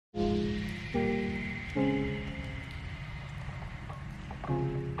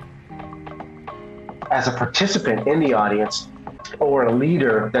as a participant in the audience or a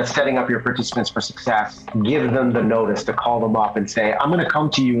leader that's setting up your participants for success, give them the notice to call them up and say, I'm going to come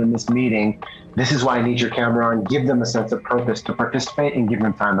to you in this meeting. This is why I need your camera on. Give them a sense of purpose to participate and give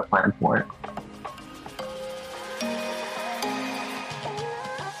them time to plan for it.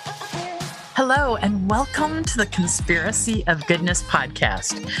 Hello, and welcome to the Conspiracy of Goodness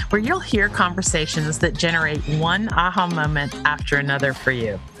podcast, where you'll hear conversations that generate one aha moment after another for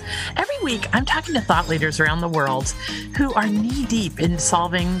you. Every week, I'm talking to thought leaders around the world who are knee-deep in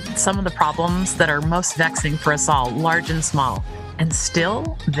solving some of the problems that are most vexing for us all, large and small. And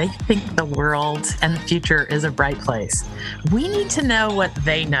still, they think the world and the future is a bright place. We need to know what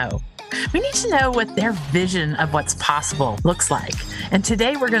they know. We need to know what their vision of what's possible looks like. And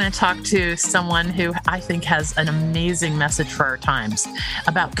today we're going to talk to someone who I think has an amazing message for our times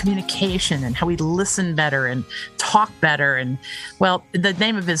about communication and how we listen better and talk better. And well, the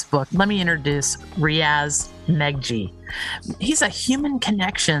name of his book, let me introduce Riaz Meghji. He's a human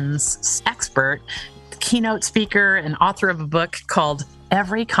connections expert, keynote speaker, and author of a book called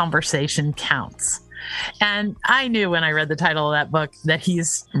Every Conversation Counts. And I knew when I read the title of that book that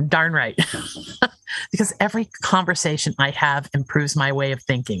he's darn right, because every conversation I have improves my way of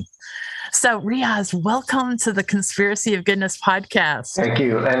thinking. So Riaz, welcome to the Conspiracy of Goodness podcast. Thank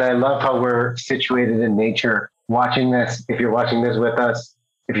you. And I love how we're situated in nature. Watching this, if you're watching this with us,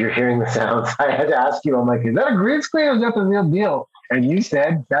 if you're hearing the sounds, I had to ask you, I'm like, is that a green screen or is that the real deal? And you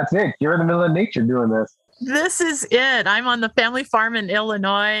said, that's it. You're in the middle of nature doing this. This is it. I'm on the family farm in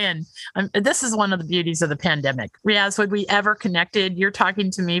Illinois, and this is one of the beauties of the pandemic. Riaz, would we ever connected? You're talking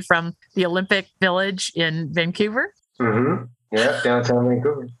to me from the Olympic Village in Vancouver? Mm-hmm. Yeah, downtown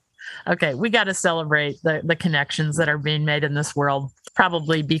Vancouver. Okay, we got to celebrate the connections that are being made in this world,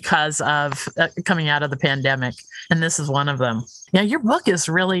 probably because of coming out of the pandemic, and this is one of them. Now, your book is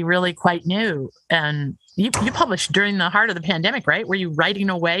really, really quite new, and you published during the heart of the pandemic, right? Were you writing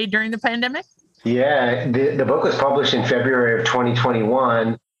away during the pandemic? Yeah, the book was published in February of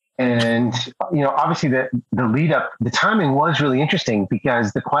 2021. And, obviously the lead up, the timing was really interesting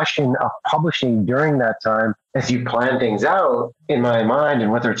because the question of publishing during that time, as you plan things out in my mind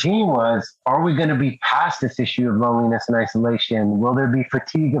and with our team was, are we going to be past this issue of loneliness and isolation? Will there be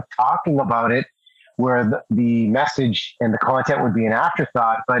fatigue of talking about it where the message and the content would be an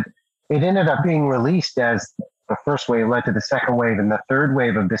afterthought? But it ended up being released as the first wave led to the second wave and the third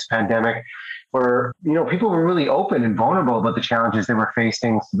wave of this pandemic, where, people were really open and vulnerable about the challenges they were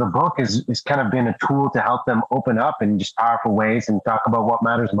facing. So the book is kind of been a tool to help them open up in just powerful ways and talk about what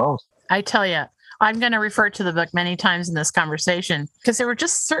matters most. I tell you, I'm going to refer to the book many times in this conversation because there were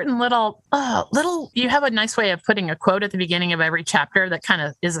just certain little, you have a nice way of putting a quote at the beginning of every chapter that kind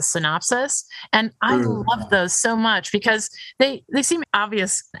of is a synopsis. And I love those so much because they seem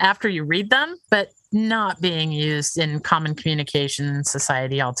obvious after you read them, but not being used in common communication in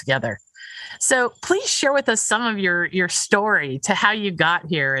society altogether. So please share with us some of your story to how you got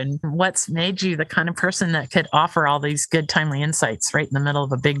here and what's made you the kind of person that could offer all these good, timely insights right in the middle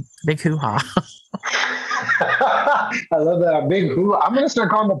of a big hoo-ha. I love that. Big hoo-ha. I'm going to start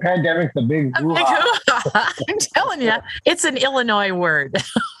calling the pandemic the big hoo-ha. Big hoo-ha. I'm telling you, it's an Illinois word.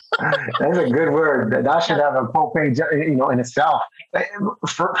 That's a good word. That should have a full page, in itself.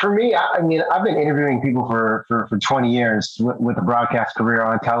 For me, I mean, I've been interviewing people for 20 years with a broadcast career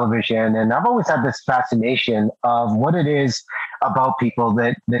on television. And I've always had this fascination of what it is about people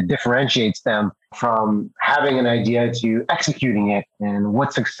that differentiates them from having an idea to executing it and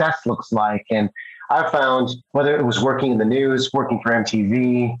what success looks like. And I found, whether it was working in the news, working for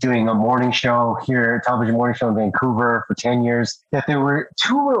MTV, doing a morning show here, a television morning show in Vancouver for 10 years, that there were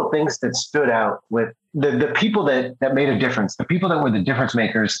two little things that stood out with the people that made a difference, the people that were the difference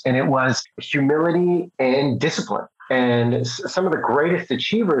makers. And it was humility and discipline. And some of the greatest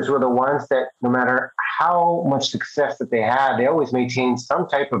achievers were the ones that no matter how much success that they had, they always maintained some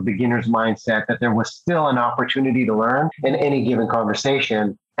type of beginner's mindset that there was still an opportunity to learn in any given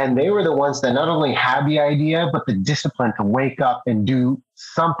conversation. And they were the ones that not only had the idea, but the discipline to wake up and do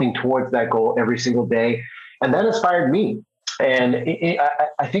something towards that goal every single day. And that inspired me. And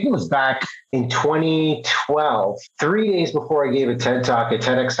I think it was back in 2012, 3 days before I gave a TED Talk at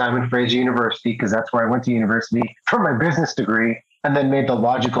TEDx Simon Fraser University, because that's where I went to university for my business degree, and then made the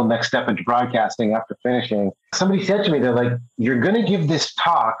logical next step into broadcasting after finishing. Somebody said to me, they're like, you're going to give this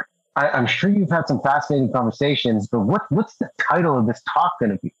talk. I'm sure you've had some fascinating conversations, but what's the title of this talk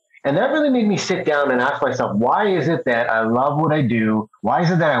going to be? And that really made me sit down and ask myself, why is it that I love what I do? Why is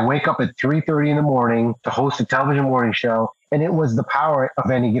it that I wake up at 3:30 in the morning to host a television morning show? And it was the power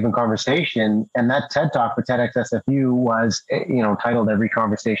of any given conversation. And that TED Talk for TEDx SFU was, titled Every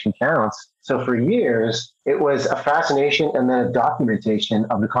Conversation Counts. So for years, it was a fascination and then a documentation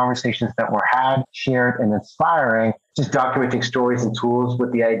of the conversations that were had, shared, and inspiring, just documenting stories and tools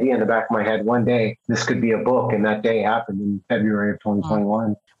with the idea in the back of my head, one day this could be a book. And that day happened in February of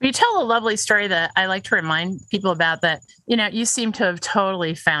 2021. You tell a lovely story that I like to remind people about, that, you seem to have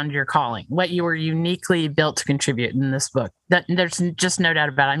totally found your calling, what you were uniquely built to contribute in this book. That there's just no doubt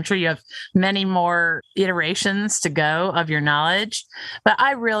about it. I'm sure you have many more iterations to go of your knowledge, but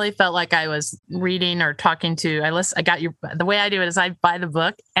I really felt like I was reading or talking to, the way I do it is I buy the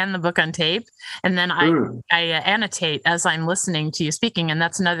book and the book on tape, and then I annotate as I'm listening to you speaking. And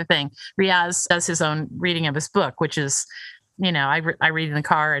that's another thing. Riaz does his own reading of his book, which is, I read in the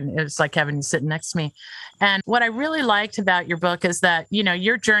car, and it's like having you sitting next to me. And what I really liked about your book is that,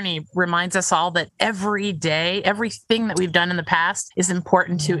 your journey reminds us all that every day, everything that we've done in the past is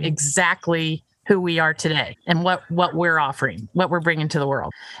important to exactly who we are today and what we're offering, what we're bringing to the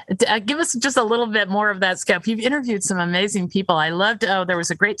world. Give us just a little bit more of that scope. You've interviewed some amazing people. I loved, there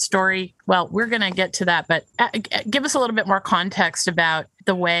was a great story. Well, we're going to get to that, but give us a little bit more context about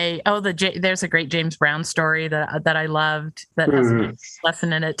the way, there's a great James Brown story that I loved that has a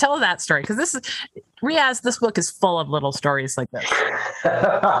lesson in it. Tell that story, because Riaz, this book is full of little stories like this.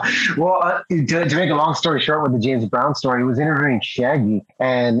 Well, to make a long story short with the James Brown story, I was interviewing Shaggy,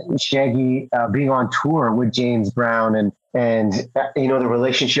 and Shaggy being on tour with James Brown, and the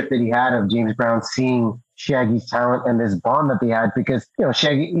relationship that he had of James Brown seeing Shaggy's talent and this bond that they had, because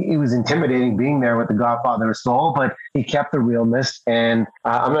Shaggy, it was intimidating being there with the Godfather of Soul, but he kept the realness. And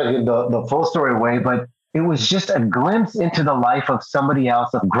I'm not going to give the full story away, but it was just a glimpse into the life of somebody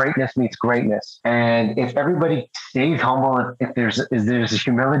else, of greatness meets greatness. And if everybody stays humble, if there's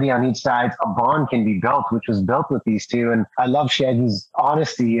humility on each side, a bond can be built, which was built with these two. And I love Shaggy's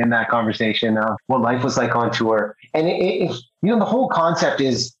honesty in that conversation of what life was like on tour. And the whole concept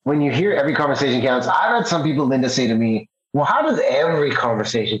is, when you hear every conversation counts, I've had some people, Linda, say to me, well, how does every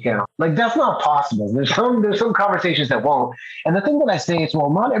conversation count? Like, that's not possible. There's some conversations that won't. And the thing that I say is, well,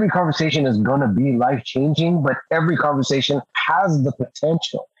 not every conversation is going to be life-changing, but every conversation has the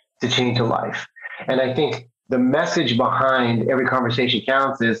potential to change a life. And I think the message behind every conversation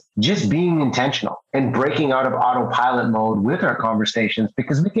counts is just being intentional and breaking out of autopilot mode with our conversations,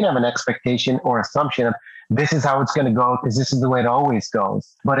 because we can have an expectation or assumption of this is how it's going to go because this is the way it always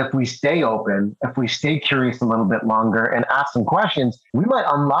goes. But if we stay open, if we stay curious a little bit longer and ask some questions, we might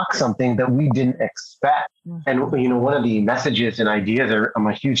unlock something that we didn't expect. And, one of the messages and ideas I'm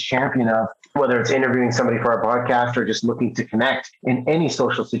a huge champion of, whether it's interviewing somebody for a podcast or just looking to connect in any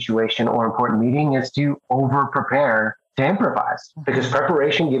social situation or important meeting, is to over-prepare to improvise, because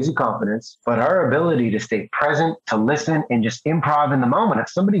preparation gives you confidence, but our ability to stay present, to listen, and just improv in the moment. If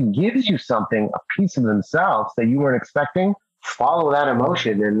somebody gives you something, a piece of themselves that you weren't expecting, follow that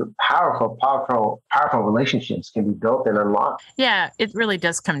emotion, and powerful relationships can be built and unlocked. Yeah, it really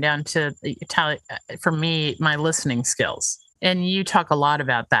does come down to, for me, my listening skills. And you talk a lot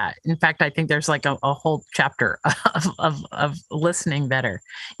about that. In fact, I think there's like a whole chapter of listening better.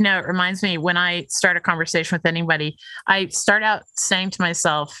 It reminds me, when I start a conversation with anybody, I start out saying to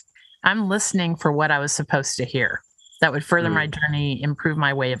myself, I'm listening for what I was supposed to hear. That would further my journey, improve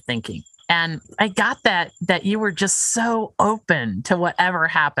my way of thinking. And I got that you were just so open to whatever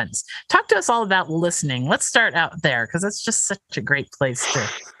happens. Talk to us all about listening. Let's start out there, because that's just such a great place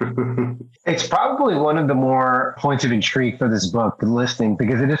to. It's probably one of the more points of intrigue for this book, listening,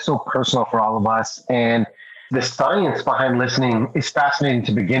 because it is so personal for all of us. And the science behind listening is fascinating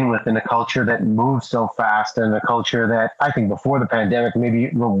to begin with, in a culture that moves so fast, and a culture that I think before the pandemic maybe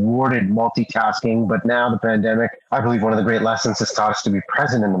rewarded multitasking. But now the pandemic, I believe one of the great lessons has taught us to be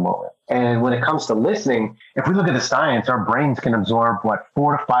present in the moment. And when it comes to listening, if we look at the science, our brains can absorb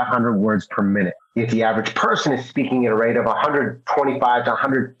 400 to 500 words per minute. If the average person is speaking at a rate of 125 to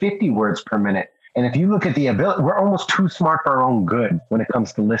 150 words per minute. And if you look at the ability, we're almost too smart for our own good when it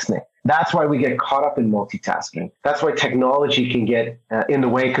comes to listening. That's why we get caught up in multitasking. That's why technology can get in the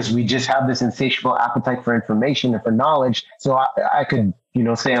way, because we just have this insatiable appetite for information and for knowledge. So I could,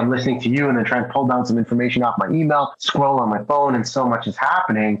 say I'm listening to you and then try and pull down some information off my email, scroll on my phone, and so much is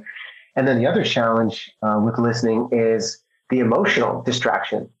happening. And then the other challenge with listening is the emotional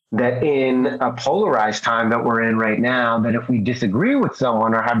distraction. That in a polarized time that we're in right now, that if we disagree with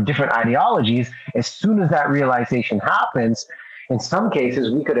someone or have different ideologies, as soon as that realization happens, in some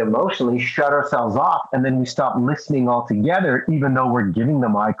cases, we could emotionally shut ourselves off, and then we stop listening altogether, even though we're giving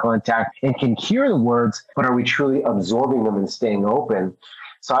them eye contact and can hear the words, but are we truly absorbing them and staying open?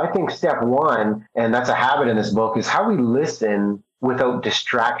 So I think step one, and that's a habit in this book, is how we listen without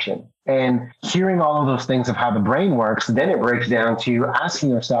distraction. And hearing all of those things of how the brain works, then it breaks down to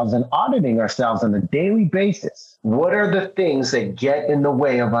asking ourselves and auditing ourselves on a daily basis. What are the things that get in the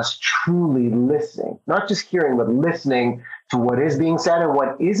way of us truly listening? Not just hearing, but listening to what is being said and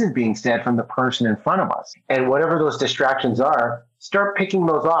what isn't being said from the person in front of us. And whatever those distractions are, start picking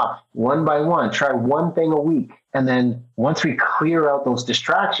those off one by one. Try one thing a week. And then once we clear out those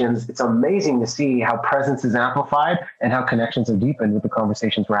distractions, it's amazing to see how presence is amplified and how connections are deepened with the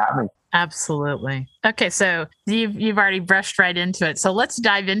conversations we're having. Absolutely. Okay, so you've already brushed right into it. So let's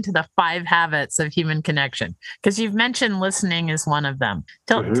dive into the 5 habits of human connection, because you've mentioned listening is one of them.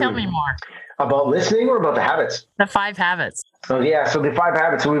 Tell me more. About listening or about the habits? The 5 habits. So the 5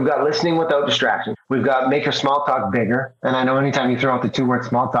 habits. So we've got listening without distraction. We've got make your small talk bigger. And I know anytime you throw out the 2 word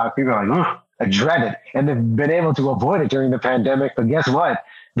small talk, people are like, I dread it. And they've been able to avoid it during the pandemic. But guess what?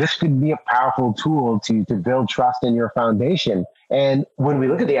 This could be a powerful tool to build trust in your foundation. And when we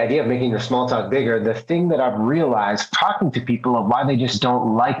look at the idea of making your small talk bigger, the thing that I've realized talking to people of why they just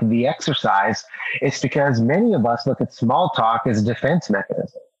don't like the exercise, it's because many of us look at small talk as a defense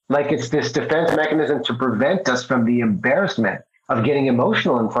mechanism. Like it's this defense mechanism to prevent us from the embarrassment of getting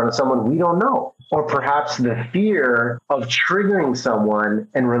emotional in front of someone we don't know, or perhaps the fear of triggering someone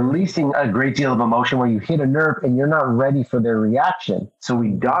and releasing a great deal of emotion where you hit a nerve and you're not ready for their reaction. So we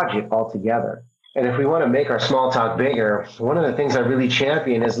dodge it altogether. And if we want to make our small talk bigger, one of the things I really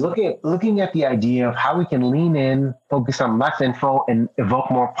champion is looking at the idea of how we can lean in, focus on less info, and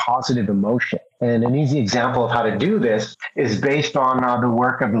evoke more positive emotion. And an easy example of how to do this is based on the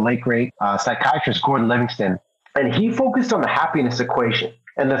work of the late great psychiatrist Gordon Livingston. And he focused on the happiness equation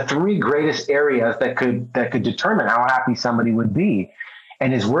and the 3 greatest areas that could determine how happy somebody would be.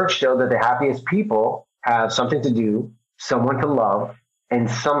 And his work showed that the happiest people have something to do, someone to love, and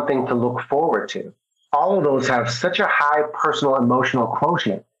something to look forward to. All of those have such a high personal emotional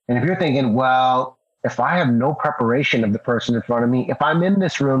quotient. And if you're thinking, well, if I have no preparation of the person in front of me, if I'm in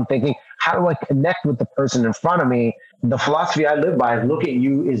this room thinking, how do I connect with the person in front of me? The philosophy I live by is look at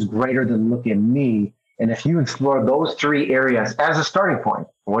you is greater than look at me. And if you explore those 3 areas as a starting point,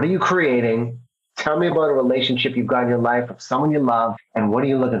 what are you creating? Tell me about a relationship you've got in your life of someone you love, and what are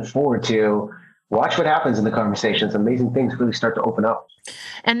you looking forward to? Watch what happens in the conversations. Amazing things really start to open up.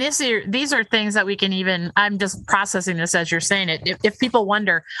 And these are things that we can even, I'm just processing this as you're saying it. If people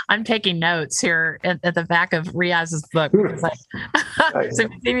wonder, I'm taking notes here at the back of Riaz's book. So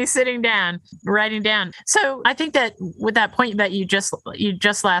you see me sitting down, writing down. So I think that with that point that you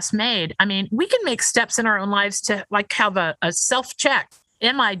just last made, I mean, we can make steps in our own lives to like have a self-check.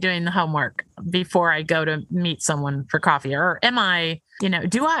 Am I doing the homework before I go to meet someone for coffee? Or am I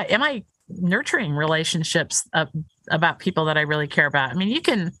nurturing relationships about people that I really care about? I mean, you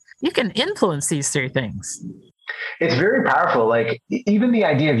can influence these 3 things. It's very powerful. Like even the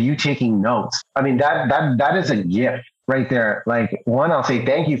idea of you taking notes. I mean, that is a gift right there. Like 1, I'll say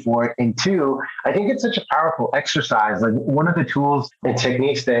thank you for it. And 2, I think it's such a powerful exercise. Like one of the tools and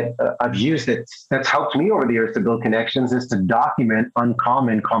techniques that I've used that's helped me over the years to build connections is to document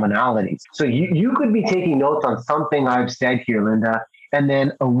uncommon commonalities. So you could be taking notes on something I've said here, Linda, and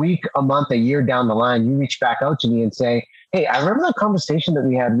then a week, a month, a year down the line, you reach back out to me and say, hey, I remember that conversation that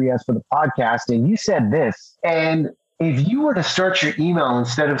we had, Riaz, for the podcast, and you said this. And if you were to search your email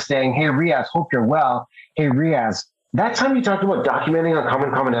instead of saying, hey, Riaz, hope you're well. Hey, Riaz, that time you talked about documenting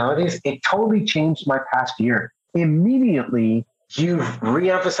uncommon commonalities, it totally changed my past year. Immediately, you've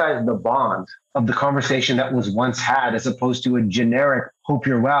reemphasized the bond of the conversation that was once had, as opposed to a generic hope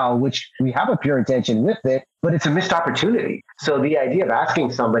you're well, which we have a pure intention with it, but it's a missed opportunity. So the idea of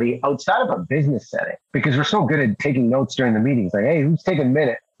asking somebody outside of a business setting, because we're so good at taking notes during the meetings, like, hey, who's taking a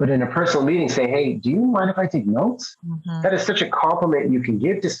minute? But in a personal meeting, say, hey, do you mind if I take notes? Mm-hmm. That is such a compliment you can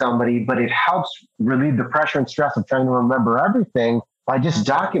give to somebody, but it helps relieve the pressure and stress of trying to remember everything by just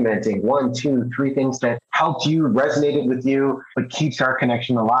documenting 1, 2, 3 things that helped you, resonated with you, but keeps our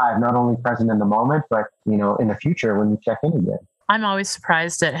connection alive, not only present in the moment, but, in the future when you check in again. I'm always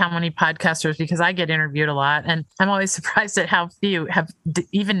surprised at how many podcasters, because I get interviewed a lot, and I'm always surprised at how few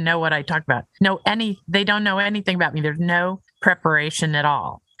even know what I talk about. They don't know anything about me. There's no preparation at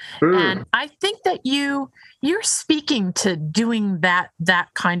all. And I think that you're speaking to doing that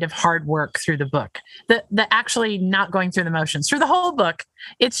kind of hard work through the book, the actually not going through the motions through the whole book.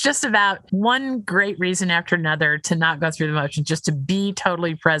 It's just about one great reason after another to not go through the motions, just to be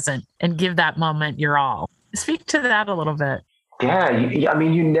totally present and give that moment your all. Speak to that a little bit. Yeah, I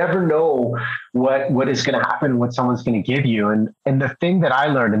mean, you never know what is going to happen, what someone's going to give you. And the thing that I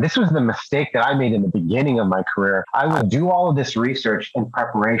learned, and this was the mistake that I made in the beginning of my career, I would do all of this research and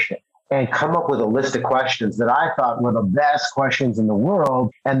preparation. and come up with a list of questions that I thought were the best questions in the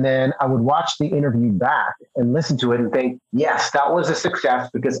world. And then I would watch the interview back and listen to it and think, yes, that was a success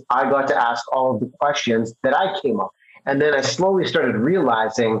because I got to ask all of the questions that I came up. And then I slowly started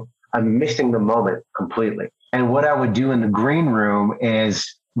realizing I'm missing the moment completely. And what I would do in the green room is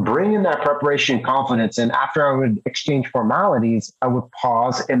bring in that preparation and confidence. And after I would exchange formalities, I would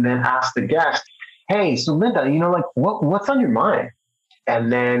pause and then ask the guest, hey, so Linda, like what's on your mind?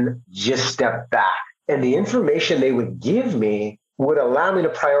 And then just step back. And the information they would give me would allow me to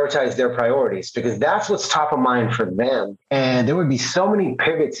prioritize their priorities because that's what's top of mind for them. And there would be so many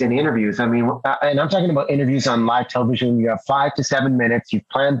pivots in interviews. I mean, and I'm talking about interviews on live television. You have 5 to 7 minutes. You've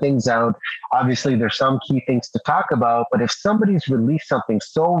planned things out. Obviously, there's some key things to talk about. But if somebody's released something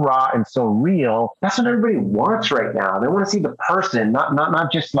so raw and so real, that's what everybody wants right now. They want to see the person,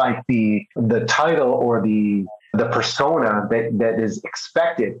 not just like the title or the persona that is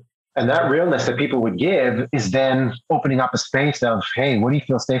expected. And that realness that people would give is then opening up a space of, hey, what do you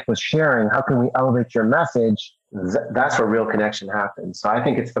feel safe with sharing? How can we elevate your message? That's where real connection happens. So I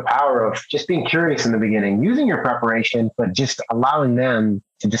think it's the power of just being curious in the beginning, using your preparation, but just allowing them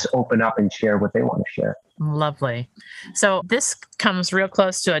to just open up and share what they want to share. Lovely. So this comes real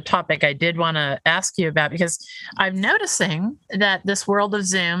close to a topic I did want to ask you about because I'm noticing that this world of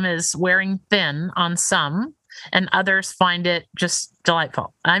Zoom is wearing thin on some, and others find it just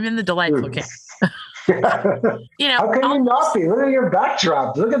delightful. I'm in the delightful camp. How can you not be? Look at your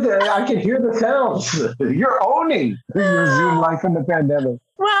backdrop. Look at I can hear the sounds. You're owning your Zoom life in the pandemic.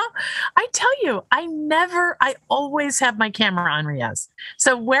 Well, I tell you, I always have my camera on, Riaz.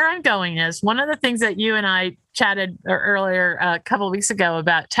 So where I'm going is one of the things that you and I chatted earlier a couple of weeks ago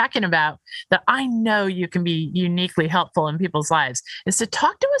about talking about that I know you can be uniquely helpful in people's lives is to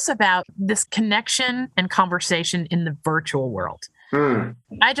talk to us about this connection and conversation in the virtual world.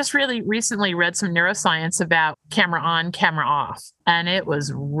 I just really recently read some neuroscience about camera on, camera off. And it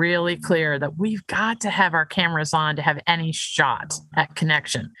was really clear that we've got to have our cameras on to have any shot at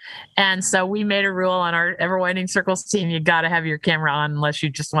connection. And so we made a rule on our Ever Widening Circles team. You got to have your camera on unless you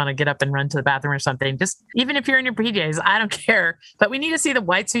just want to get up and run to the bathroom or something. Just even if you're in your PJs, I don't care. But we need to see the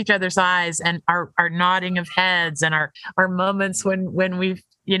whites of each other's eyes and our nodding of heads and our moments when we've,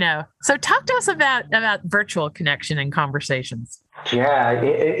 So talk to us about virtual connection and conversations. Yeah,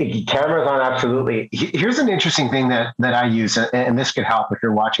 cameras on, absolutely. Here's an interesting thing that I use, and this could help if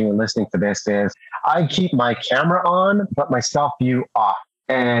you're watching and listening to this, is I keep my camera on, but my self view off.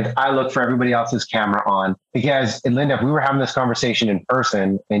 And I look for everybody else's camera on because, Linda, if we were having this conversation in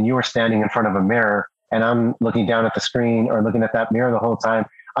person and you were standing in front of a mirror and I'm looking down at the screen or looking at that mirror the whole time,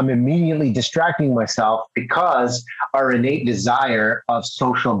 I'm immediately distracting myself because our innate desire of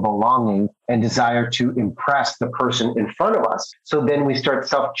social belonging and desire to impress the person in front of us. So then we start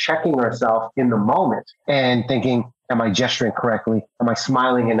self-checking ourselves in the moment and thinking, am I gesturing correctly? Am I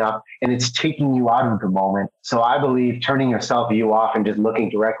smiling enough? And it's taking you out of the moment. So I believe turning your self-view off and just looking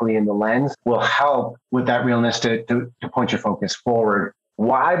directly in the lens will help with that realness to point your focus forward.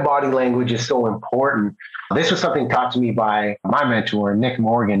 Why body language is so important. This was something taught to me by my mentor, Nick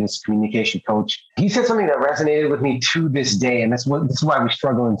Morgan, who's a communication coach. He said something that resonated with me to this day. And this is why we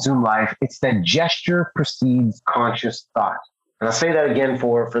struggle in Zoom life. It's that gesture precedes conscious thought. And I'll say that again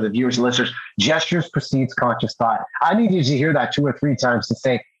for the viewers and listeners. Gestures precedes conscious thought. I need you to hear that 2 or 3 times to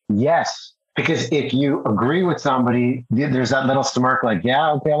say, yes. Because if you agree with somebody, there's that little smirk like,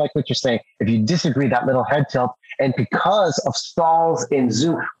 yeah, okay, I like what you're saying. If you disagree, that little head tilt. And because of stalls in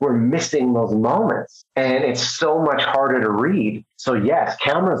Zoom, we're missing those moments. And it's so much harder to read. So yes,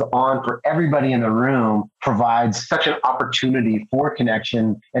 cameras on for everybody in the room provides such an opportunity for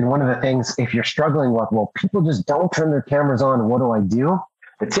connection. And one of the things, if you're struggling with, well, people just don't turn their cameras on, what do I do?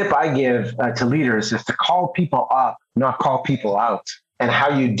 The tip I give to leaders is to call people up, not call people out. And how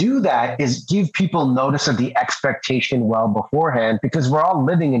you do that is give people notice of the expectation well beforehand, because we're all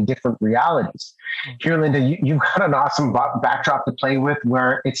living in different realities. Here, Linda, you've got an awesome backdrop to play with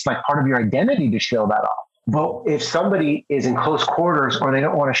where it's like part of your identity to show that off. But if somebody is in close quarters or they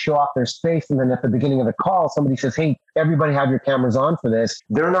don't want to show off their space, and then at the beginning of the call, somebody says, hey, everybody have your cameras on for this,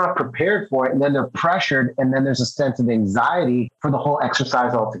 they're not prepared for it. And then they're pressured. And then there's a sense of anxiety for the whole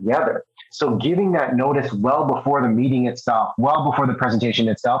exercise altogether. So giving that notice well before the meeting itself, well before the presentation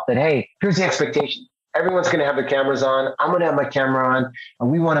itself, that, hey, here's the expectation. Everyone's going to have their cameras on. I'm going to have my camera on. And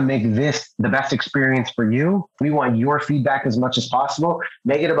we want to make this the best experience for you. We want your feedback as much as possible.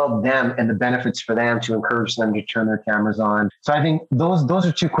 Make it about them and the benefits for them to encourage them to turn their cameras on. So I think those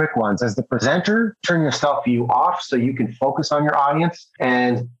are 2 quick ones. As the presenter, turn your self-view off so you can focus on your audience.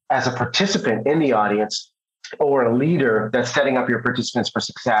 And as a participant in the audience, or a leader that's setting up your participants for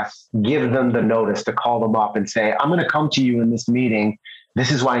success, give them the notice to call them up and say, I'm going to come to you in this meeting.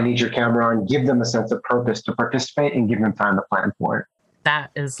 This is why I need your camera on. Give them a sense of purpose to participate and give them time to plan for it.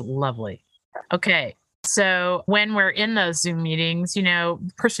 That is lovely. Okay. So when we're in those Zoom meetings,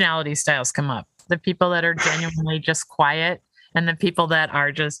 personality styles come up. The people that are genuinely just quiet and the people that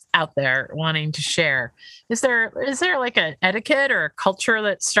are just out there wanting to share. Is there like an etiquette or a culture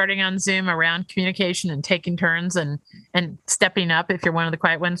that's starting on Zoom around communication and taking turns and stepping up if you're one of the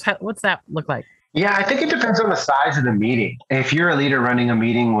quiet ones? What's that look like? Yeah, I think it depends on the size of the meeting. If you're a leader running a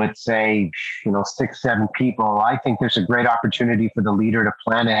meeting with, say, 6, 7 people, I think there's a great opportunity for the leader to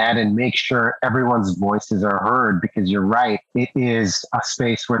plan ahead and make sure everyone's voices are heard, because you're right. It is a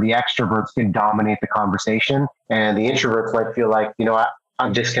space where the extroverts can dominate the conversation and the introverts might feel like,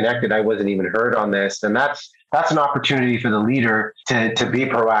 I'm disconnected. I wasn't even heard on this. And that's an opportunity for the leader to be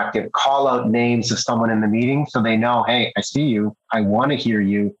proactive, call out names of someone in the meeting so they know, hey, I see you, I want to hear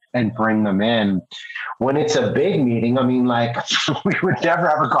you, and bring them in. When it's a big meeting, we would never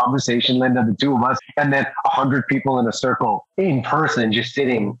have a conversation, Linda, the two of us, and then 100 people in a circle in person, just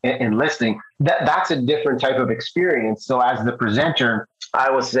sitting and listening. That's a different type of experience. So as the presenter, I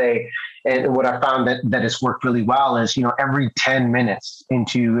would say, and what I found that has worked really well is, every 10 minutes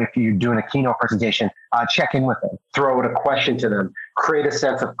if you're doing a keynote presentation, check in with them, throw out a question to them, create a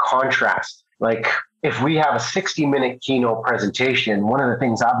sense of contrast. Like if we have a 60-minute keynote presentation, one of the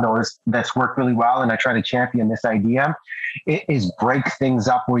things I've noticed that's worked really well, and I try to champion this idea, is break things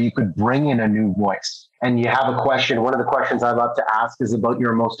up where you could bring in a new voice. And you have a question. One of the questions I love to ask is about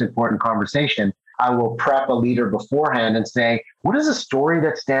your most important conversation. I will prep a leader beforehand and say, what is a story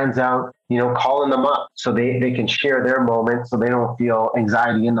that stands out, calling them up so they can share their moment so they don't feel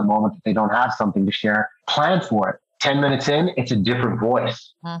anxiety in the moment that they don't have something to share. Plan for it. 10 minutes in, it's a different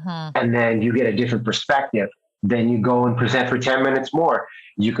voice. Mm-hmm. And then you get a different perspective. Then you go and present for 10 minutes more.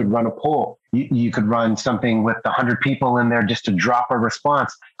 You could run a poll. You could run something with 100 people in there just to drop a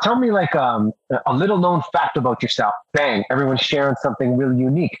response. Tell me a little known fact about yourself. Bang, everyone's sharing something really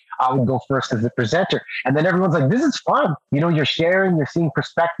unique. I would go first as the presenter. And then everyone's like, this is fun. You're sharing, you're seeing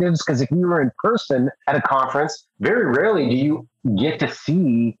perspectives. Because if you were in person at a conference, very rarely do you get to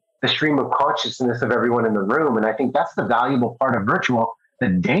see the stream of consciousness of everyone in the room. And I think that's the valuable part of virtual, the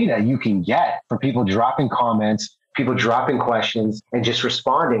data you can get from people dropping comments, people dropping questions, and just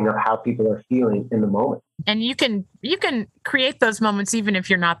responding of how people are feeling in the moment. And you can create those moments even if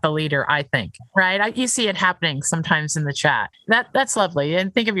you're not the leader, I think, right? You see it happening sometimes in the chat. That's lovely.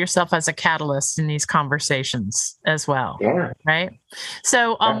 And think of yourself as a catalyst in these conversations as well. Yeah. Right.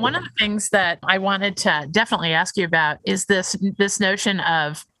 So one of the things that I wanted to definitely ask you about is this notion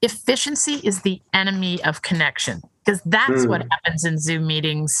of efficiency is the enemy of connection, because that's what happens in Zoom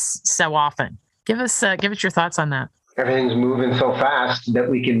meetings so often. Give us your thoughts on that. Everything's moving so fast that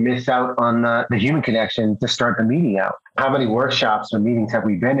we can miss out on the human connection to start the meeting out. How many workshops or meetings have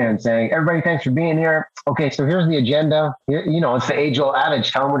we been in saying, everybody, thanks for being here. Okay, so here's the agenda. It's the age-old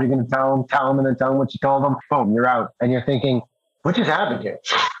adage. Tell them what you're going to tell them, and then tell them what you told them. Boom, you're out. And you're thinking, what just happened here?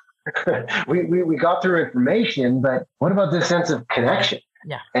 we got through information, but what about this sense of connection?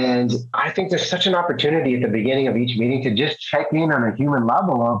 Yeah. And I think there's such an opportunity at the beginning of each meeting to just check in on a human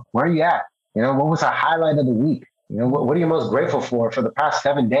level of where you at. What was the highlight of the week? What are you most grateful for the past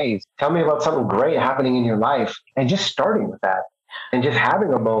 7 days? Tell me about something great happening in your life, and just starting with that and just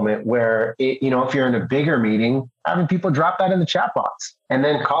having a moment where, if you're in a bigger meeting, having people drop that in the chat box and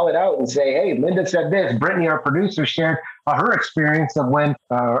then call it out and say, hey, Linda said this. Brittany, our producer, shared her experience of when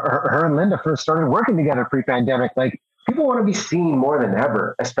her and Linda first started working together pre-pandemic. People want to be seen more than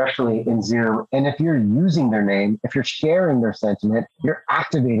ever, especially in Zoom. And if you're using their name, if you're sharing their sentiment, you're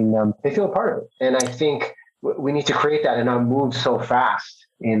activating them. They feel a part of it. And I think we need to create that and not move so fast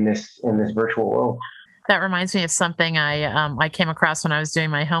in this virtual world. That reminds me of something I came across when I was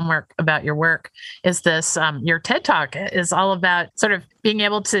doing my homework about your work. Is this your TED Talk is all about sort of being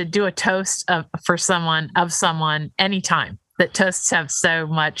able to do a toast of someone anytime. That toasts have so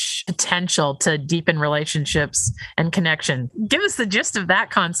much potential to deepen relationships and connection. Give us the gist of that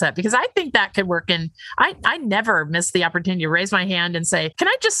concept, because I think that could work I never miss the opportunity to raise my hand and say, can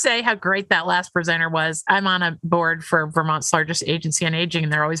I just say how great that last presenter was? I'm on a board for Vermont's largest agency on aging,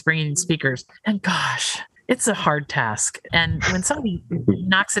 and they're always bringing in speakers. And gosh, it's a hard task. And when somebody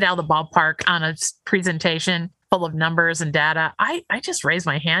knocks it out of the ballpark on a presentation full of numbers and data, I just raise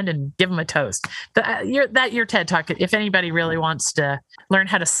my hand and give them a toast. Your TED Talk, if anybody really wants to learn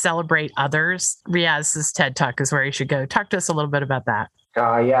how to celebrate others, Riaz's TED Talk is where you should go. Talk to us a little bit about that.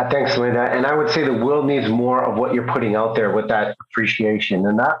 Yeah, thanks, Linda. And I would say the world needs more of what you're putting out there with that appreciation.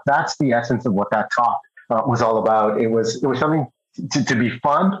 And that's the essence of what that talk was all about. It was something to be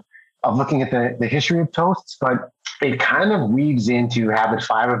fun, of looking at the history of toasts, but it kind of weaves into habit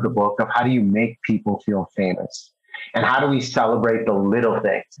 5 of the book of how do you make people feel famous, and how do we celebrate the little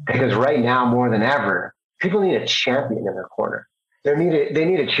things? Because right now, more than ever, people need a champion in their corner. They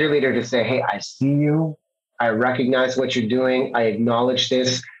need a cheerleader to say, hey, I see you. I recognize what you're doing. I acknowledge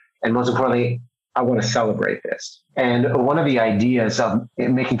this. And most importantly, I want to celebrate this. And one of the ideas of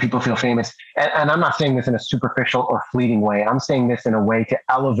making people feel famous, and I'm not saying this in a superficial or fleeting way, I'm saying this in a way to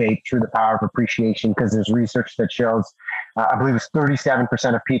elevate through the power of appreciation, because there's research that shows, I believe it's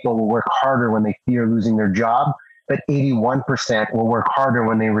 37% of people will work harder when they fear losing their job, but 81% will work harder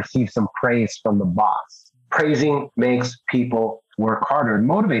when they receive some praise from the boss. Praising makes people work harder. It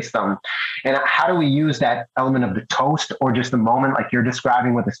motivates them. And how do we use that element of the toast, or just the moment like you're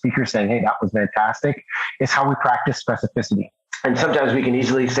describing with the speaker saying, hey, that was fantastic, is how we practice specificity. And sometimes we can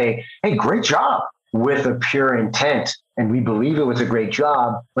easily say, hey, great job, with a pure intent. And we believe it was a great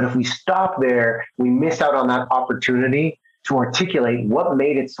job. But if we stop there, we miss out on that opportunity to articulate what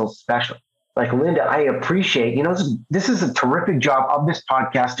made it so special. Like, Linda, I appreciate, this is a terrific job of this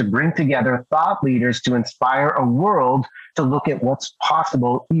podcast to bring together thought leaders to inspire a world to look at what's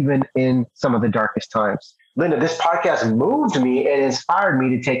possible, even in some of the darkest times. Linda, this podcast moved me and inspired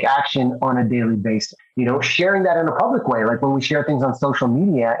me to take action on a daily basis. Sharing that in a public way, like when we share things on social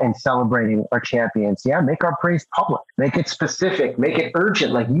media and celebrating our champions. Yeah, make our praise public, make it specific, make it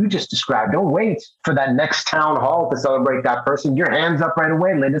urgent, like you just described. Don't wait for that next town hall to celebrate that person. Your hands up right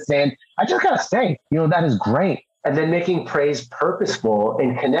away, Linda, saying, I just got to say, that is great. And then making praise purposeful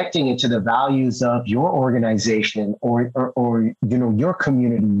and connecting it to the values of your organization or your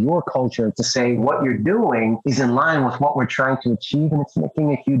community, your culture, to say what you're doing is in line with what we're trying to achieve, and it's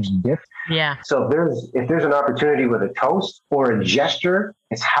making a huge difference. Yeah. So if there's an opportunity with a toast or a gesture,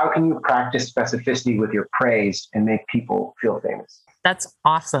 it's how can you practice specificity with your praise and make people feel famous? That's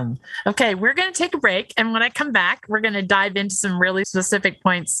awesome. Okay, we're going to take a break. And when I come back, we're going to dive into some really specific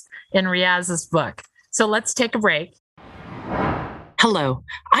points in Riaz's book. So let's take a break. Hello,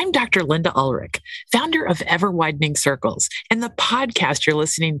 I'm Dr. Linda Ulrich, founder of Ever Widening Circles and the podcast you're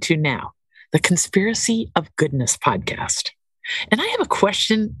listening to now, the Conspiracy of Goodness podcast. And I have a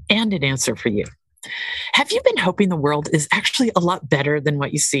question and an answer for you. Have you been hoping the world is actually a lot better than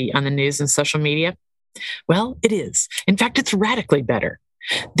what you see on the news and social media? Well, it is. In fact, it's radically better.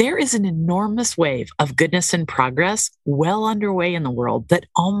 There is an enormous wave of goodness and progress well underway in the world that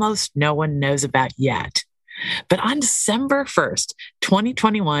almost no one knows about yet. But on December 1st,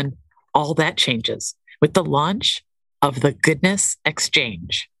 2021, all that changes with the launch of the Goodness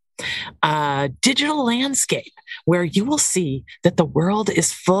Exchange, a digital landscape where you will see that the world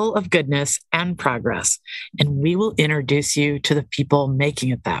is full of goodness and progress, and we will introduce you to the people making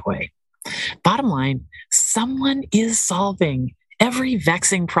it that way. Bottom line, someone is solving every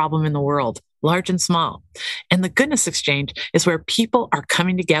vexing problem in the world, large and small. And the Goodness Exchange is where people are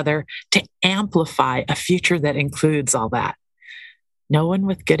coming together to amplify a future that includes all that. No one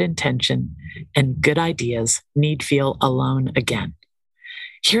with good intention and good ideas need feel alone again.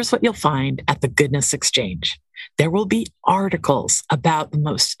 Here's what you'll find at the Goodness Exchange. There will be articles about the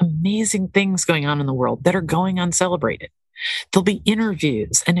most amazing things going on in the world that are going uncelebrated. There'll be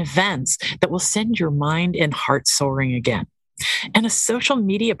interviews and events that will send your mind and heart soaring again. And a social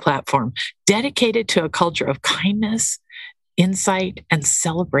media platform dedicated to a culture of kindness, insight, and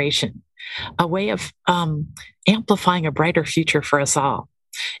celebration, a way of amplifying a brighter future for us all.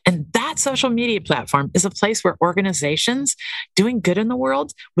 And that social media platform is a place where organizations doing good in the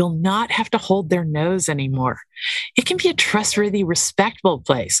world will not have to hold their nose anymore. It can be a trustworthy, respectable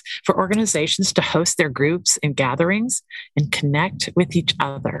place for organizations to host their groups and gatherings and connect with each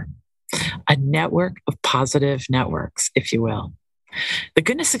other. A network of positive networks, if you will. The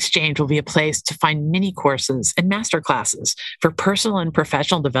Goodness Exchange will be a place to find mini courses and masterclasses for personal and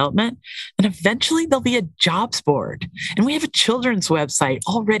professional development. And eventually there'll be a jobs board. And we have a children's website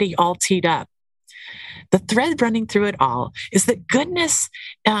already all teed up. The thread running through it all is that goodness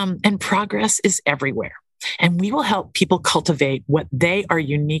and progress is everywhere. And we will help people cultivate what they are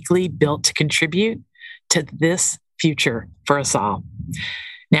uniquely built to contribute to this future for us all.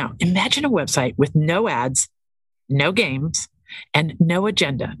 Now, imagine a website with no ads, no games, and no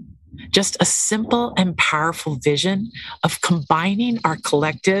agenda. Just a simple and powerful vision of combining our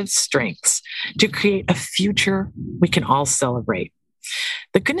collective strengths to create a future we can all celebrate.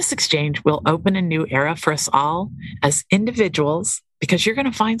 The Goodness Exchange will open a new era for us all as individuals, because you're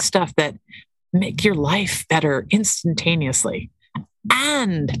going to find stuff that make your life better instantaneously.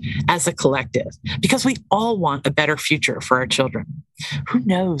 and as a collective, because we all want a better future for our children. Who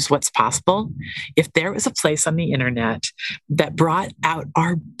knows what's possible if there was a place on the internet that brought out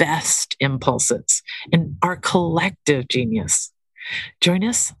our best impulses and our collective genius? Join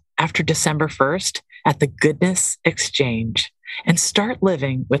us after December 1st at the Goodness Exchange and start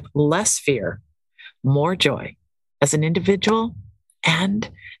living with less fear, more joy as an individual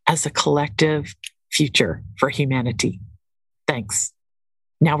and as a collective future for humanity. Thanks.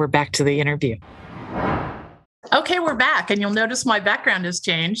 Now we're back to the interview. Okay, we're back, and you'll notice my background has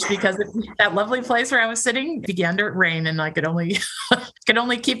changed because that lovely place where I was sitting began to rain, and I could only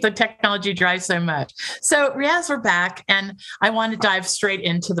keep the technology dry so much. So, Riaz, we're back, and I want to dive straight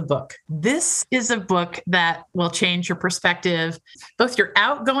into the book. This is a book that will change your perspective, both your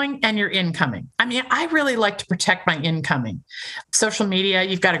outgoing and your incoming. I mean, I really like to protect my incoming. Social media,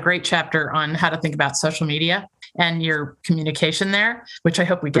 you've got a great chapter on how to think about social media and your communication there, which I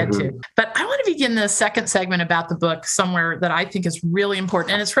hope we get to. But I want to begin the second segment about the book somewhere that I think is really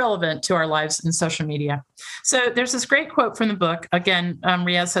important and it's relevant to our lives in social media. So there's this great quote from the book. Again,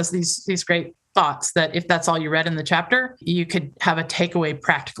 Riaz has these great thoughts that if that's all you read in the chapter, you could have a takeaway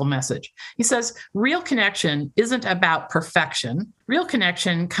practical message. He says, real connection isn't about perfection. Real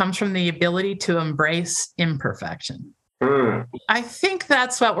connection comes from the ability to embrace imperfection. I think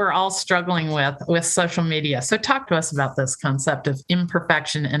that's what we're all struggling with social media. So talk to us about this concept of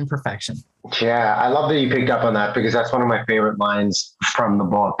imperfection and perfection. Yeah, I love that you picked up on that because that's one of my favorite lines from the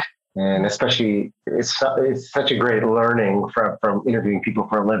book. And especially it's such a great learning from interviewing people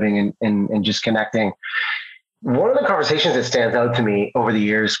for a living and just connecting. One of the conversations that stands out to me over the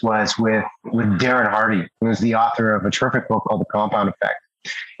years was with Darren Hardy, who is the author of a terrific book called The Compound Effect.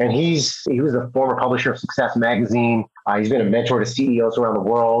 And he was a former publisher of Success Magazine. He's been a mentor to CEOs around the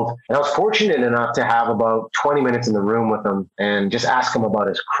world. And I was fortunate enough to have about 20 minutes in the room with him and just ask him about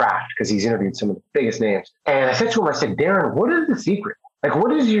his craft because he's interviewed some of the biggest names. And I said to him, I said, Darren, what is the secret? Like,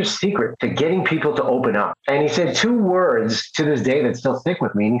 what is your secret to getting people to open up? And he said two words to this day that still stick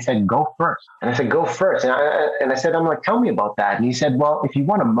with me. And he said, go first. And I said, go first. And I said, I'm like, tell me about that. And he said, well, if you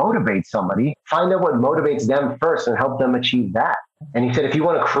want to motivate somebody, find out what motivates them first and help them achieve that. And he said, if you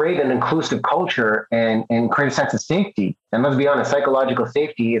want to create an inclusive culture and create a sense of safety, and let's be honest, psychological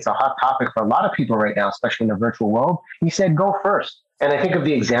safety is a hot topic for a lot of people right now, especially in the virtual world. He said, go first. And I think of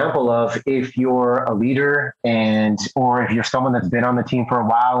the example of if you're a leader or if you're someone that's been on the team for a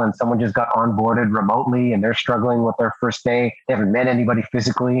while and someone just got onboarded remotely and they're struggling with their first day, they haven't met anybody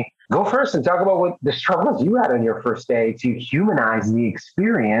physically, go first and talk about what the struggles you had on your first day to humanize the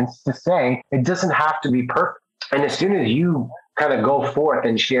experience to say it doesn't have to be perfect. And as soon as you kind of go forth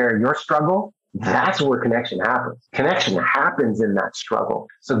and share your struggle, that's where connection happens. Connection happens in that struggle.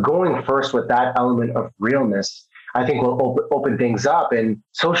 So going first with that element of realness, I think will open things up. And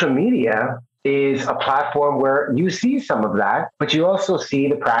social media is a platform where you see some of that, but you also see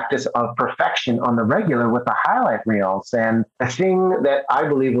the practice of perfection on the regular with the highlight reels. And the thing that I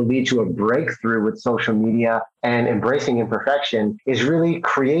believe will lead to a breakthrough with social media and embracing imperfection is really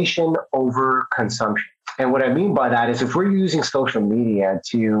creation over consumption. And what I mean by that is if we're using social media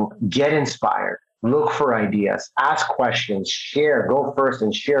to get inspired, look for ideas, ask questions, share, go first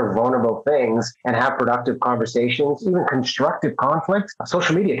and share vulnerable things and have productive conversations, even constructive conflicts,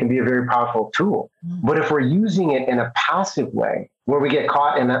 social media can be a very powerful tool. But if we're using it in a passive way, where we get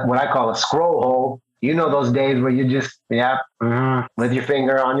caught in what I call a scroll hole, you know, those days where you just, with your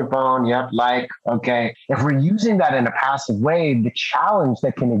finger on your phone, like, okay. If we're using that in a passive way, the challenge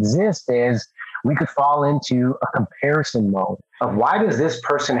that can exist is we could fall into a comparison mode of why does this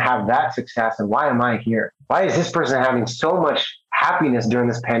person have that success and why am I here? Why is this person having so much happiness during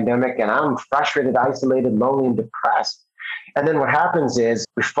this pandemic and I'm frustrated, isolated, lonely, and depressed? And then what happens is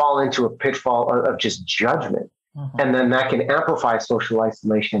we fall into a pitfall of just judgment. And then that can amplify social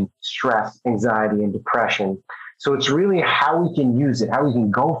isolation, stress, anxiety, and depression. So it's really how we can use it, how we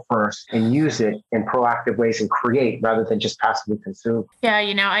can go first and use it in proactive ways and create rather than just passively consume. Yeah,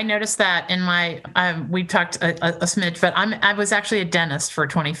 I noticed that in my, we talked a smidge, but I was actually a dentist for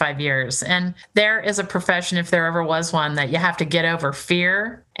 25 years. And there is a profession, if there ever was one, that you have to get over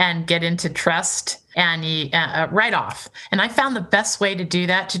fear and get into trust and right off. And I found the best way to do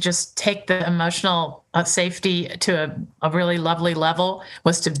that, to just take the emotional safety to a really lovely level,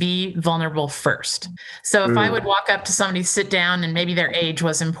 was to be vulnerable first. So if I would walk up to somebody, sit down, and maybe their age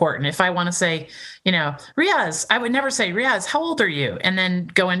was important. If I want to say, Riaz, I would never say, Riaz, how old are you? And then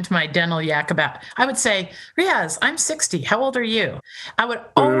go into my dental yak I would say, Riaz, I'm 60. How old are you? I would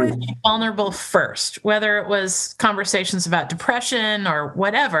always be vulnerable first, whether it was conversations about depression or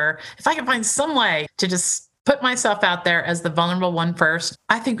whatever. If I could find some way to just put myself out there as the vulnerable one first,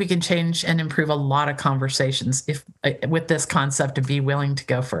 I think we can change and improve a lot of conversations if with this concept of be willing to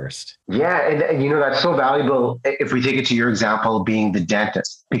go first. Yeah. And that's so valuable if we take it to your example being the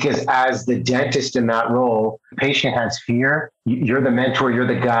dentist, because as the dentist in that role, the patient has fear. You're the mentor, you're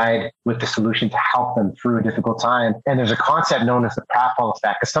the guide with the solution to help them through a difficult time. And there's a concept known as the pratfall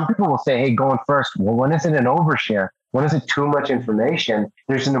effect, because some people will say, hey, going first. Well, when is it an overshare? When is it too much information?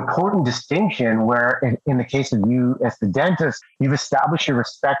 There's an important distinction where in the case of you as the dentist, you've established your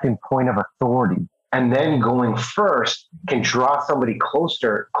respect and point of authority. And then going first can draw somebody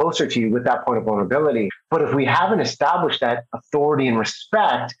closer to you with that point of vulnerability. But if we haven't established that authority and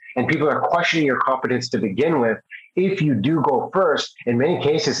respect, and people are questioning your competence to begin with, if you do go first, in many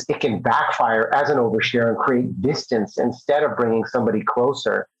cases, it can backfire as an overshare and create distance instead of bringing somebody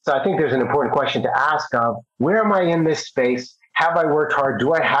closer. So I think there's an important question to ask of, where am I in this space? Have I worked hard?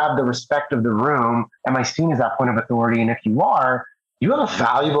 Do I have the respect of the room? Am I seen as that point of authority? And if you are, you have a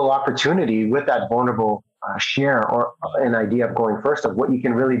valuable opportunity with that vulnerable share or an idea of going first of what you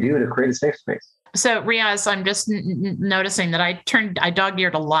can really do to create a safe space. So Riaz, I'm just noticing that I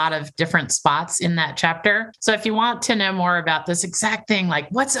dog-eared a lot of different spots in that chapter. So if you want to know more about this exact thing, like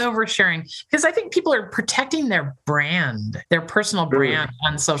what's oversharing, because I think people are protecting their brand, their personal brand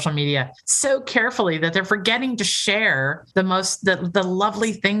on social media so carefully that they're forgetting to share the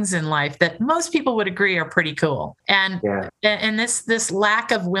lovely things in life that most people would agree are pretty cool. And this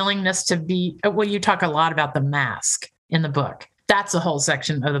lack of willingness to be, well, you talk a lot about the mask in the book. That's a whole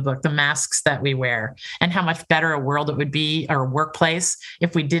section of the book, the masks that we wear, and how much better a world it would be, or a workplace,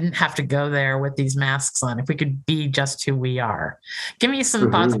 if we didn't have to go there with these masks on, if we could be just who we are. Give me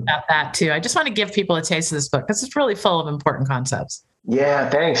some thoughts about that too. I just want to give people a taste of this book because it's really full of important concepts. Yeah,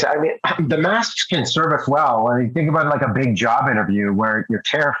 thanks. I mean, the masks can serve us well. I mean, think about it like a big job interview where you're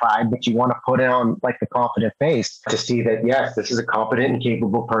terrified, but you want to put on like the confident face to see that, yes, this is a competent and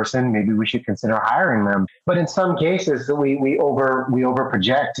capable person. Maybe we should consider hiring them. But in some cases, we over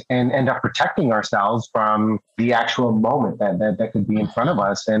project and end up protecting ourselves from the actual moment that could be in front of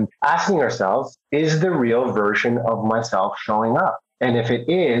us, and asking ourselves, is the real version of myself showing up? And if it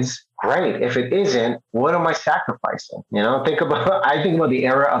is, great. If it isn't, what am I sacrificing? I think about the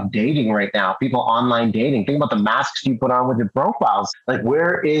era of dating right now, people online dating. Think about the masks you put on with your profiles. Like,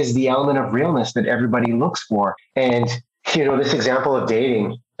 where is the element of realness that everybody looks for? And, this example of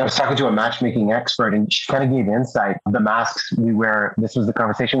dating, I was talking to a matchmaking expert and she kind of gave insight of the masks we wear. This was the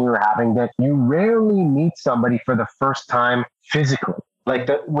conversation we were having, that you rarely meet somebody for the first time physically. Like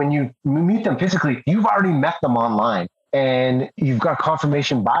when you meet them physically, you've already met them online. And you've got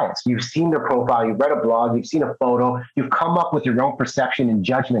confirmation bias. You've seen their profile, you've read a blog, you've seen a photo, you've come up with your own perception and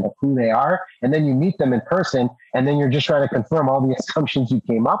judgment of who they are. And then you meet them in person, and then you're just trying to confirm all the assumptions you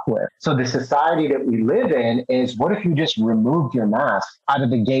came up with. So the society that we live in is, what if you just removed your mask out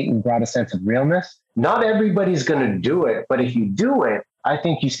of the gate and brought a sense of realness? Not everybody's going to do it, but if you do it, I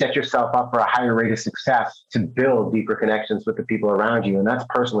think you set yourself up for a higher rate of success to build deeper connections with the people around you, and that's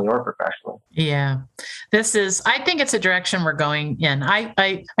personally or professionally. Yeah, I think it's a direction we're going in.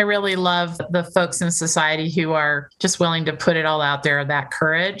 I really love the folks in society who are just willing to put it all out there, that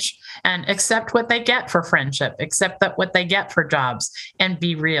courage, and accept what they get for friendship, accept what they get for jobs, and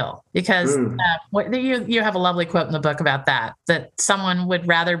be real. Because you have a lovely quote in the book about that someone would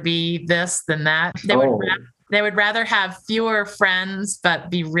rather be this than that. They would rather have fewer friends, but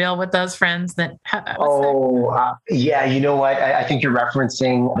be real with those friends. Yeah. You know what? I think you're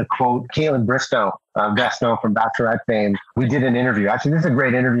referencing the quote, Caitlin Bristow, best known from Bachelorette fame. We did an interview. Actually, this is a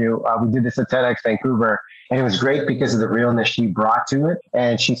great interview. We did this at TEDx Vancouver, and it was great because of the realness she brought to it.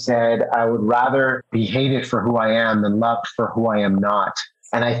 And she said, I would rather be hated for who I am than loved for who I am not.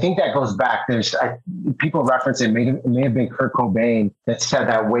 And I think that goes back. People reference it. It may have been Kurt Cobain that said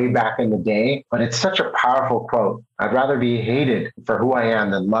that way back in the day, but it's such a powerful quote. I'd rather be hated for who I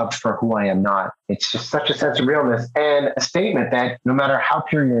am than loved for who I am not. It's just such a sense of realness, and a statement that no matter how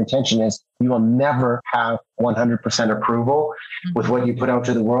pure your intention is, you will never have 100% approval with what you put out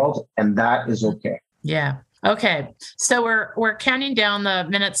to the world. And that is okay. Yeah. Okay, so we're counting down the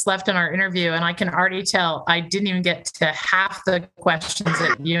minutes left in our interview, and I can already tell I didn't even get to half the questions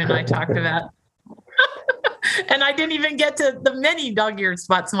that you and I talked about. And I didn't even get to the many dog-eared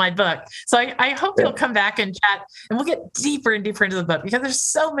spots in my book. So I hope you'll come back and chat, and we'll get deeper and deeper into the book, because there's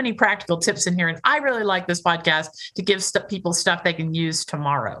so many practical tips in here. And I really like this podcast to give people stuff they can use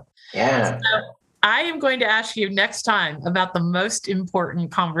tomorrow. Yeah. I am going to ask you next time about the most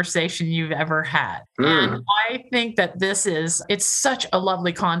important conversation you've ever had. And I think that it's such a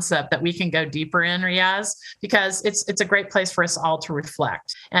lovely concept that we can go deeper in, Riaz, because it's a great place for us all to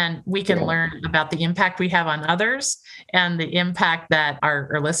reflect. And we can learn about the impact we have on others and the impact that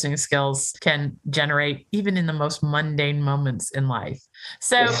our listening skills can generate even in the most mundane moments in life.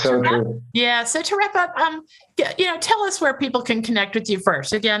 So to wrap up, tell us where people can connect with you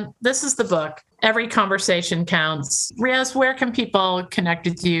first. Again, this is the book. Every conversation counts. Riaz, where can people connect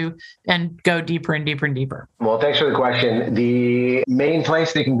with you and go deeper and deeper and deeper? Well, thanks for the question. The main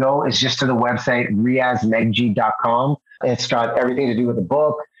place they can go is just to the website, riazmeghji.com. It's got everything to do with the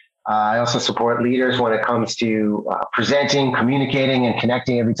book. I also support leaders when it comes to presenting, communicating, and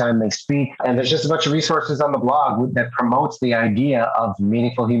connecting every time they speak. And there's just a bunch of resources on the blog that promotes the idea of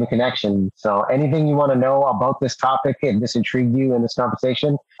meaningful human connection. So anything you want to know about this topic, if this intrigued you in this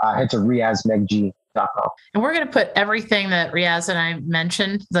conversation, head to riazmeghji.com. And we're going to put everything that Riaz and I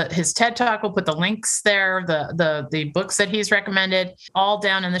mentioned, his TED Talk, we'll put the links there, the books that he's recommended, all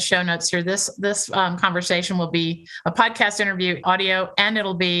down in the show notes here. This conversation will be a podcast interview audio, and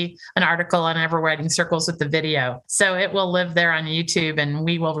it'll be an article on Ever Widening Circles with the video. So it will live there on YouTube, and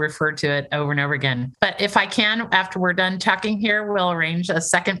we will refer to it over and over again. But if I can, after we're done talking here, we'll arrange a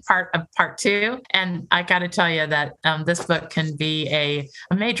second part of part 2. And I got to tell you that this book can be a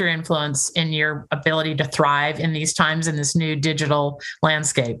major influence in your ability to thrive in these times in this new digital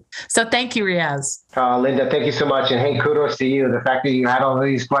landscape. So thank you, Riaz. Linda, thank you so much. And hey, kudos to you. The fact that you had all of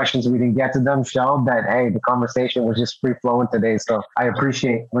these questions and we didn't get to them showed that, hey, the conversation was just free flowing today. So I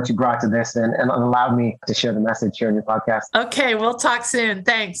appreciate what you brought to this and allowed me to share the message here in your podcast. Okay, we'll talk soon.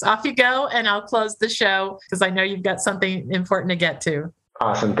 Thanks. Off you go. And I'll close the show because I know you've got something important to get to.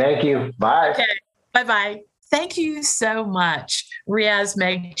 Awesome. Thank you. Bye. Okay. Bye-bye. Thank you so much, Riaz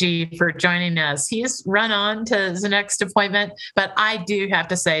Meghji, for joining us. He's run on to the next appointment, but I do have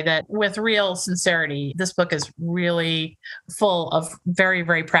to say that with real sincerity, this book is really full of very,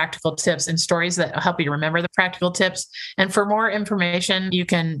 very practical tips and stories that help you remember the practical tips. And for more information, you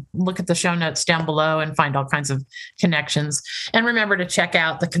can look at the show notes down below and find all kinds of connections. And remember to check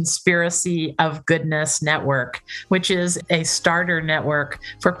out the Conspiracy of Goodness Network, which is a starter network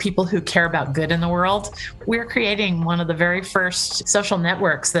for people who care about good in the world. We're creating one of the very first social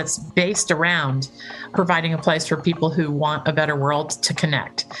networks that's based around providing a place for people who want a better world to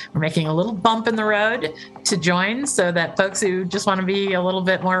connect. We're making a little bump in the road to join so that folks who just want to be a little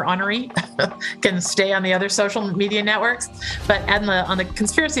bit more ornery can stay on the other social media networks. But on the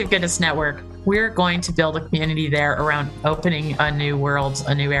Conspiracy of Goodness Network, we're going to build a community there around opening a new world,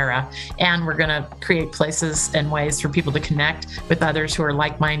 a new era. And we're going to create places and ways for people to connect with others who are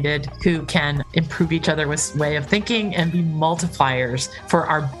like-minded, who can improve each other's way of thinking and be multipliers for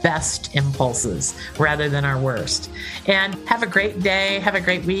our best impulses rather than our worst. And have a great day. Have a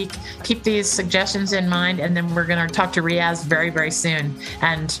great week. Keep these suggestions in mind. And then we're going to talk to Riaz very, very soon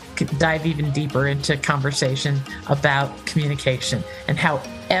and dive even deeper into conversation about communication and how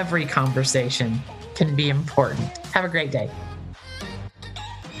every conversation can be important. Have a great day.